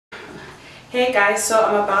Hey guys, so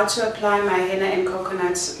I'm about to apply my henna and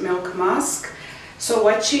coconut milk mask. So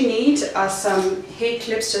what you need are some hair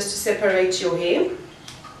clips just to separate your hair.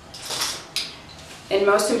 And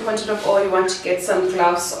most important of all, you want to get some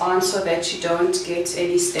gloves on so that you don't get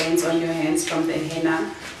any stains on your hands from the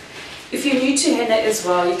henna. If you're new to henna as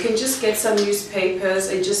well, you can just get some newspapers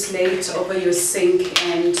and just lay it over your sink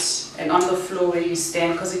and on the floor where you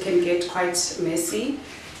stand, because it can get quite messy.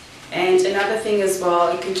 And another thing as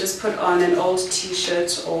well, you can just put on an old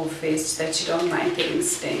t-shirt or vest that you don't mind getting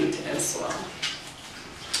stained as well.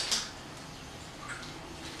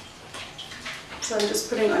 So I'm just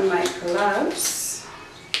putting on my gloves.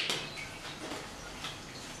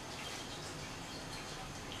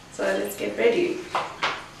 So let's get ready.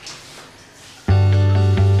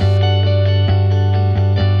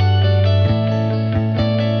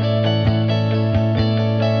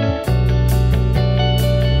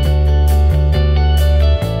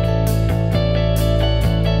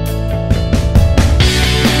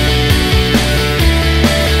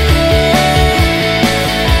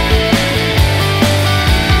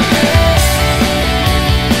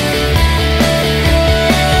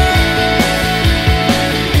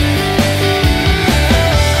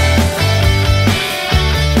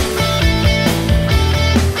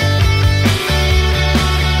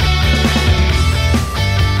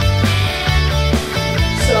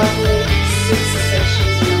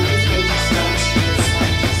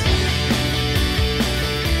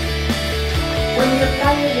 When you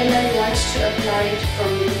apply your henna, you want to apply it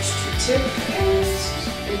from root to tip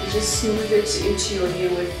and just smooth it into your hair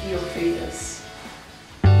with your fingers.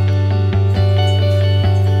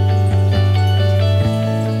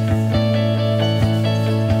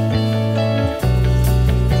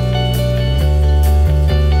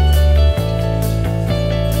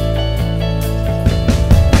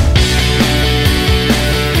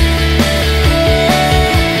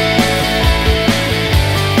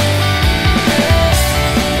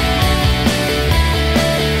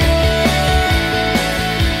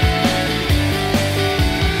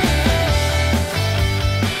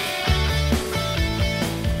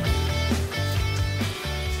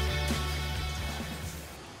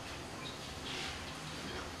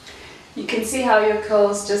 You can see how your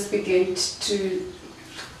curls just begin to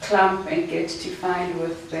clump and get defined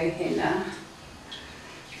with the henna.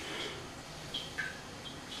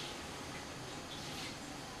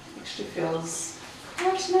 Actually feels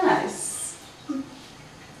quite nice.